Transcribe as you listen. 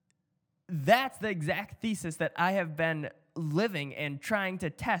that's the exact thesis that I have been living and trying to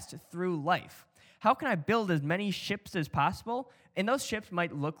test through life. How can I build as many ships as possible? And those ships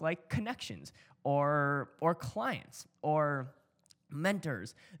might look like connections or clients or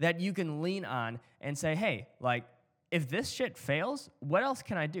mentors that you can lean on and say, hey, like, if this shit fails, what else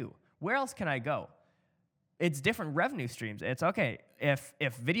can I do? Where else can I go? It's different revenue streams. It's okay, if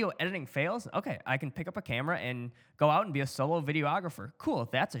video editing fails, okay, I can pick up a camera and go out and be a solo videographer. Cool,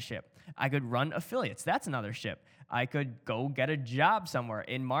 that's a ship. I could run affiliates. That's another ship. I could go get a job somewhere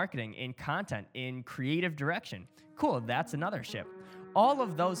in marketing, in content, in creative direction. Cool, that's another ship. All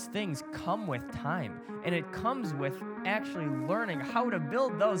of those things come with time, and it comes with actually learning how to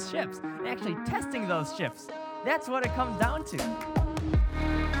build those ships and actually testing those ships. That's what it comes down to.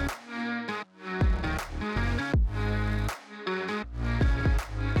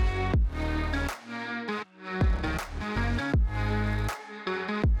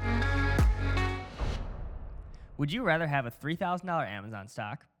 Would you rather have a $3,000 Amazon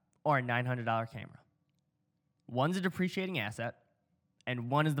stock or a $900 camera? One's a depreciating asset,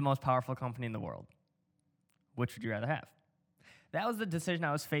 and one is the most powerful company in the world. Which would you rather have? That was the decision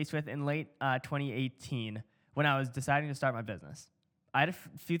I was faced with in late 2018 when I was deciding to start my business. I had a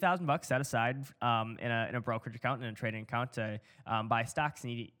few $1,000 set aside in a brokerage account and a trading account to buy stocks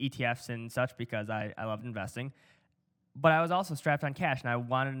and ETFs and such because I loved investing. But I was also strapped on cash, and I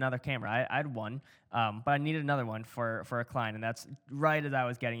wanted another camera. I had one, but I needed another one for a client, and that's right as I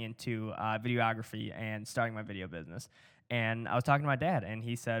was getting into videography and starting my video business. And I was talking to my dad, and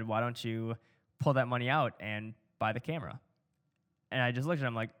he said, why don't you pull that money out and buy the camera? And I just looked at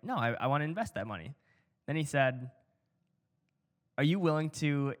him like, no, I want to invest that money. Then he said, are you willing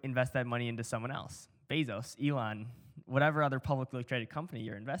to invest that money into someone else? Bezos, Elon, whatever other publicly traded company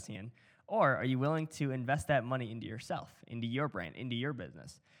you're investing in. Or are you willing to invest that money into yourself, into your brand, into your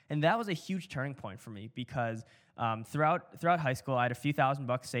business? And that was a huge turning point for me because throughout high school, I had a few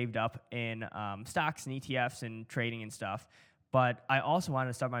 $1,000 saved up in stocks and ETFs and trading and stuff. But I also wanted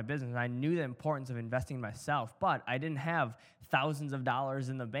to start my business, and I knew the importance of investing in myself. But I didn't have thousands of dollars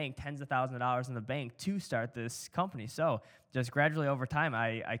in the bank, tens of thousands of dollars in the bank to start this company. So just gradually over time,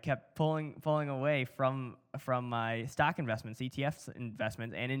 I kept pulling away from my stock investments, ETFs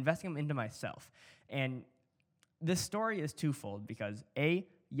investments, and investing them into myself. And this story is twofold because A,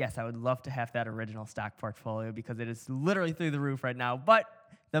 yes, I would love to have that original stock portfolio because it is literally through the roof right now. But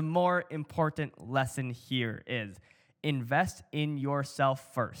the more important lesson here is invest in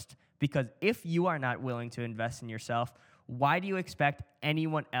yourself first. Because if you are not willing to invest in yourself, why do you expect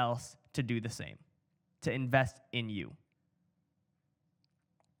anyone else to do the same, to invest in you?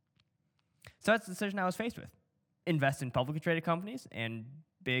 So that's the decision I was faced with. Invest in publicly traded companies and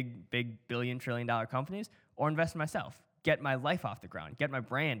big billion, trillion-dollar companies, or invest in myself, get my life off the ground, get my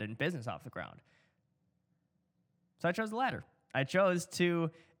brand and business off the ground. So I chose the latter. I chose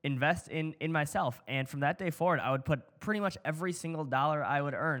to invest in myself, and from that day forward, I would put pretty much every single dollar I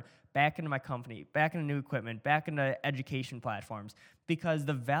would earn back into my company, back into new equipment, back into education platforms, because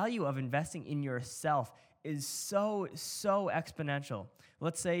the value of investing in yourself is so exponential.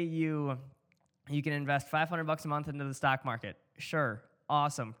 Let's say you can invest $500 a month into the stock market. Sure,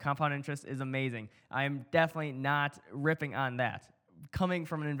 awesome. Compound interest is amazing. I am definitely not ripping on that. Coming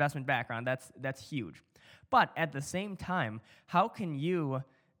from an investment background, that's huge. But at the same time, how can you,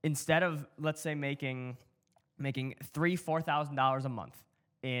 instead of, let's say, making $3,000-$4,000 a month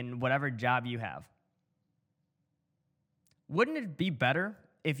in whatever job you have, wouldn't it be better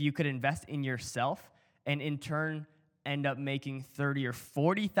if you could invest in yourself and in turn end up making $30,000 or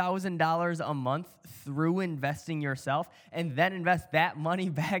 $40,000 a month through investing yourself, and then invest that money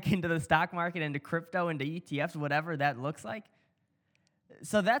back into the stock market, into crypto, into ETFs, whatever that looks like?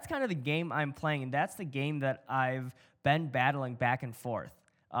 So that's kind of the game I'm playing, and that's the game that I've been battling back and forth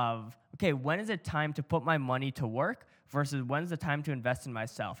of, okay, when is it time to put my money to work versus when's the time to invest in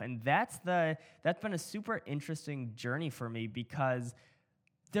myself? And that's been a super interesting journey for me because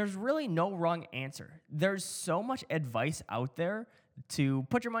there's really no wrong answer. There's so much advice out there to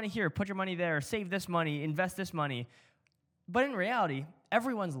put your money here, put your money there, save this money, invest this money. But in reality,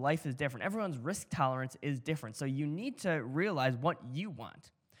 everyone's life is different. Everyone's risk tolerance is different. So you need to realize what you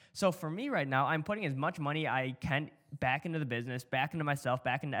want. So for me right now, I'm putting as much money I can back into the business, back into myself,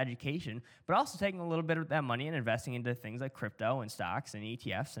 back into education, but also taking a little bit of that money and investing into things like crypto and stocks and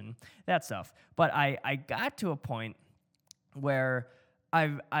ETFs and that stuff. But I got to a point where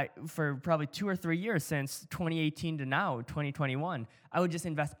for probably 2 or 3 years since 2018 to now, 2021, I would just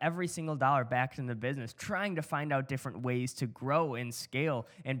invest every single dollar back in the business, trying to find out different ways to grow and scale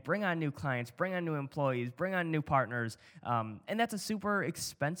and bring on new clients, bring on new employees, bring on new partners. And that's a super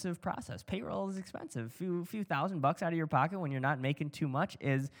expensive process. Payroll is expensive. Few $1,000 out of your pocket when you're not making too much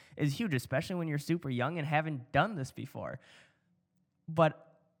is huge, especially when you're super young and haven't done this before. But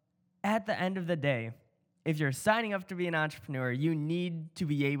at the end of the day, if you're signing up to be an entrepreneur, you need to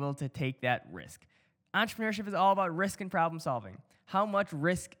be able to take that risk. Entrepreneurship is all about risk and problem solving. How much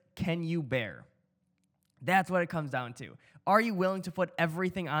risk can you bear? That's what it comes down to. Are you willing to put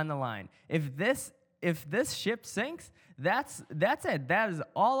everything on the line? If this ship sinks, that's it. That is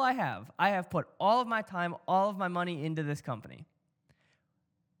all I have. I have put all of my time, all of my money into this company.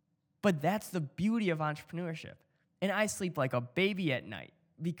 But that's the beauty of entrepreneurship. And I sleep like a baby at night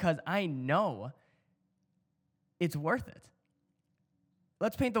because I know it's worth it.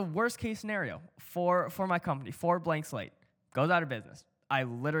 Let's paint the worst case scenario for my company, for Blank Slate. Goes out of business. I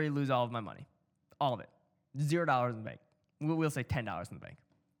literally lose all of my money. All of it. $0 in the bank. We'll say $10 in the bank.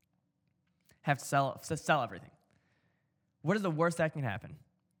 Have to sell everything. What is the worst that can happen?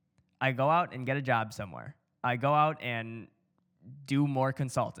 I go out and get a job somewhere. I go out and do more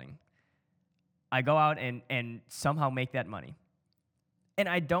consulting. I go out and somehow make that money. And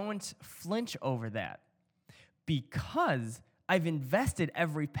I don't flinch over that because I've invested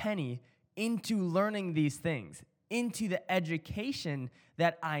every penny into learning these things, into the education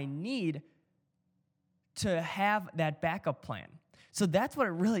that I need to have that backup plan. So that's what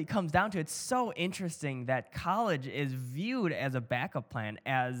it really comes down to. It's so interesting that college is viewed as a backup plan,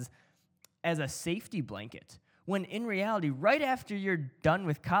 as a safety blanket, when in reality, right after you're done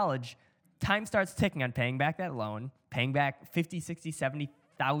with college, time starts ticking on paying back that loan, paying back $50,000, $60,000,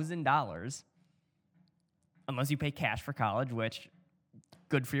 $70,000, unless you pay cash for college, which,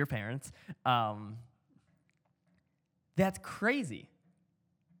 good for your parents. That's crazy.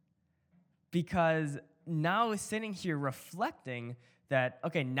 Because now sitting here reflecting that,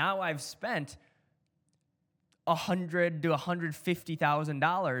 okay, now I've spent $100,000 to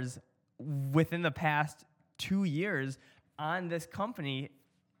 $150,000 within the past 2 years on this company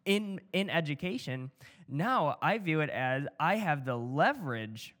in education. Now I view it as I have the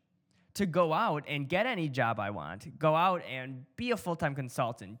leverage to go out and get any job I want, go out and be a full-time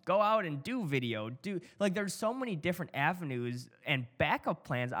consultant, go out and do video, there's so many different avenues and backup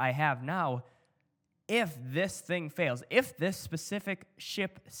plans I have now if this thing fails, if this specific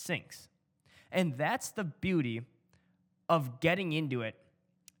ship sinks. And that's the beauty of getting into it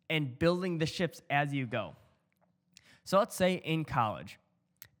and building the ships as you go. So let's say in college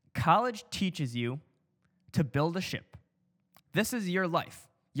teaches you to build a ship. This is your life.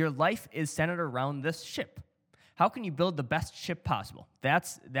 Your life is centered around this ship. How can you build the best ship possible?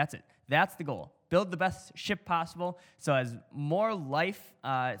 That's it. That's the goal. Build the best ship possible so as more life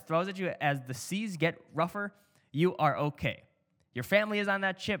throws at you, as the seas get rougher, you are okay. Your family is on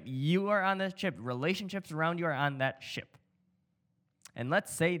that ship. You are on that ship. Relationships around you are on that ship. And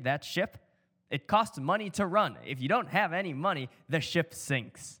let's say that ship, it costs money to run. If you don't have any money, the ship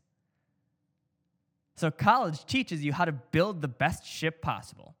sinks. So college teaches you how to build the best ship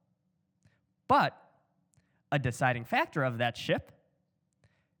possible. But a deciding factor of that ship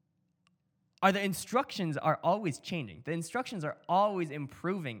are the instructions are always changing. The instructions are always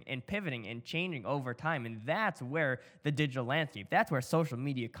improving and pivoting and changing over time, and that's where the digital landscape, that's where social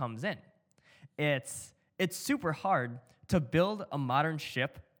media comes in. It's super hard to build a modern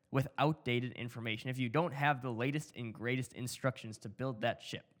ship with outdated information if you don't have the latest and greatest instructions to build that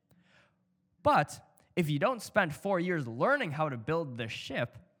ship. But if you don't spend 4 years learning how to build the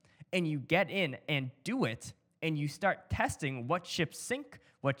ship, and you get in and do it, and you start testing what ships sink,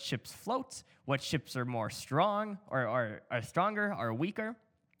 what ships float, what ships are more strong or are stronger or weaker,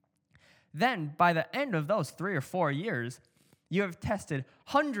 then by the end of those 3 or 4 years, you have tested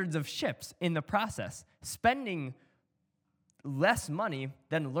hundreds of ships in the process, spending less money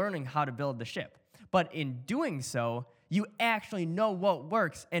than learning how to build the ship. But in doing so, you actually know what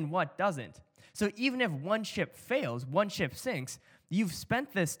works and what doesn't. So even if one ship fails, one ship sinks, you've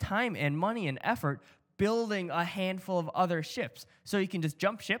spent this time and money and effort building a handful of other ships so you can just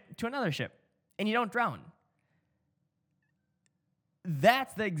jump ship to another ship and you don't drown.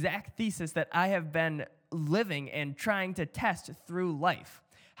 That's the exact thesis that I have been living and trying to test through life.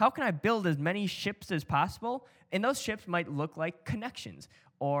 How can I build as many ships as possible? And those ships might look like connections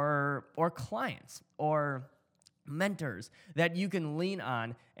or clients or mentors that you can lean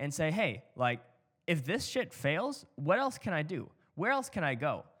on and say, hey, if this shit fails, what else can I do? Where else can I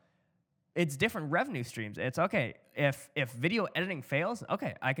go? It's different revenue streams. It's okay, if video editing fails,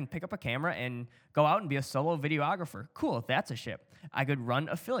 okay, I can pick up a camera and go out and be a solo videographer. Cool, that's a ship. I could run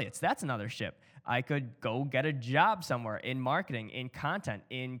affiliates. That's another ship. I could go get a job somewhere in marketing, in content,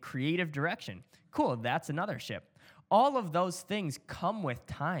 in creative direction. Cool, that's another ship. All of those things come with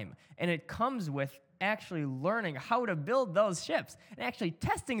time, and it comes with actually learning how to build those ships and actually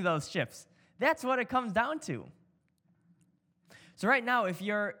testing those ships. That's what it comes down to. So right now, if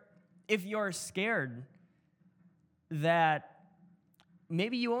you're scared that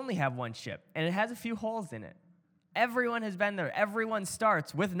maybe you only have one ship and it has a few holes in it, everyone has been there. Everyone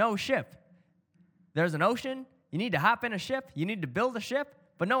starts with no ship. There's an ocean. You need to hop in a ship. You need to build a ship,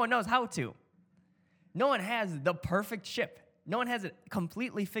 but no one knows how to. No one has the perfect ship. No one has it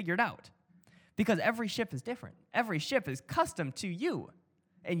completely figured out because every ship is different. Every ship is custom to you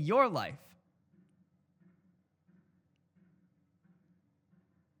and your life.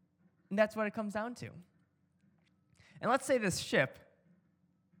 And that's what it comes down to. And let's say this ship,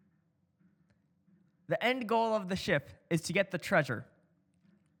 the end goal of the ship is to get the treasure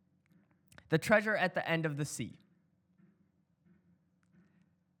at the end of the sea.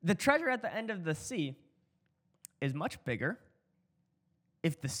 The treasure at the end of the sea is much bigger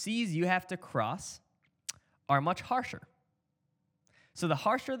if the seas you have to cross are much harsher. So the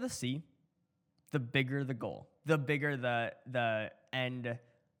harsher the sea, the bigger the goal, the bigger the end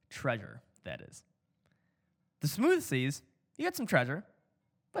treasure, that is. The smooth seas, you get some treasure,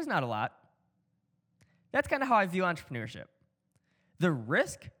 but it's not a lot. That's kind of how I view entrepreneurship. The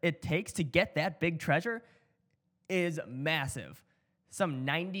risk it takes to get that big treasure is massive. Some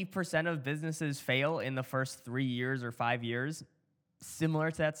 90% of businesses fail in the first 3 years or 5 years.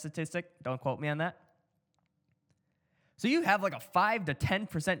 Similar to that statistic. Don't quote me on that. So you have like a 5 to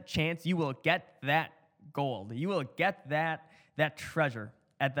 10% chance you will get that gold. You will get that treasure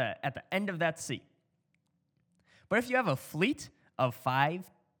at the end of that sea. But if you have a fleet of 5,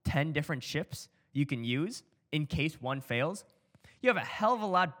 10 different ships you can use in case one fails, you have a hell of a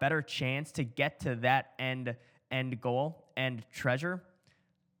lot better chance to get to that end goal and treasure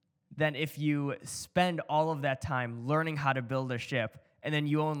than if you spend all of that time learning how to build a ship and then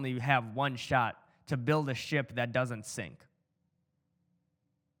you only have one shot to build a ship that doesn't sink.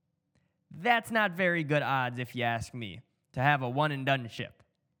 That's not very good odds, if you ask me, to have a one-and-done ship.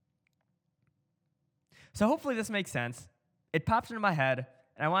 So hopefully this makes sense. It popped into my head,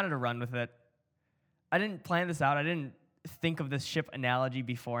 and I wanted to run with it. I didn't plan this out. I didn't think of this ship analogy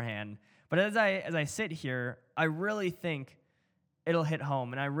beforehand. But as I sit here, I really think it'll hit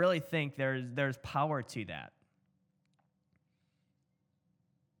home, and I really think there's power to that.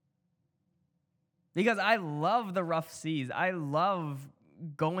 Because I love the rough seas. I love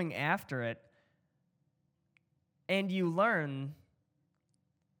going after it. And you learn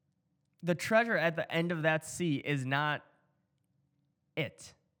the treasure at the end of that sea is not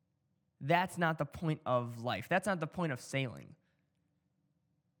it. That's not the point of life. That's not the point of sailing,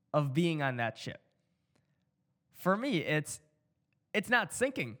 of being on that ship. For me, it's not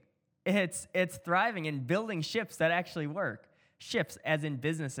sinking. It's thriving and building ships that actually work. Ships as in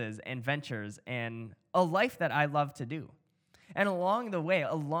businesses and ventures and a life that I love to do. And along the way,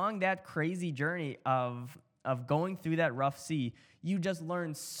 along that crazy journey of going through that rough sea, you just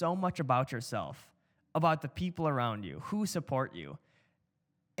learn so much about yourself, about the people around you, who support you.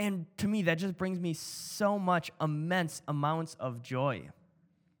 And to me, that just brings me so much immense amounts of joy.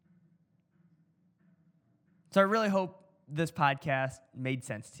 So I really hope this podcast made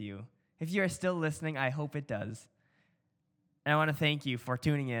sense to you. If you're still listening, I hope it does. And I want to thank you for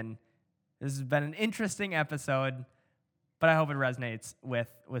tuning in. This has been an interesting episode, but I hope it resonates with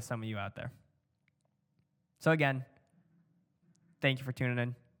some of you out there. So again, thank you for tuning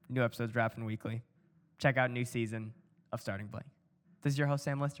in. New episodes dropping weekly. Check out new season of Starting Blank. This is your host,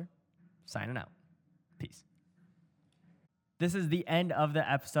 Sam Lister, signing out. Peace. This is the end of the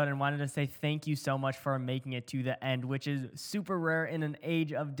episode and wanted to say thank you so much for making it to the end, which is super rare in an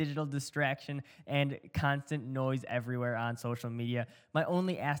age of digital distraction and constant noise everywhere on social media. My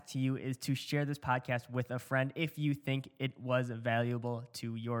only ask to you is to share this podcast with a friend if you think it was valuable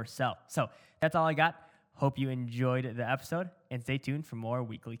to yourself. So that's all I got. Hope you enjoyed the episode and stay tuned for more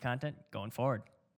weekly content going forward.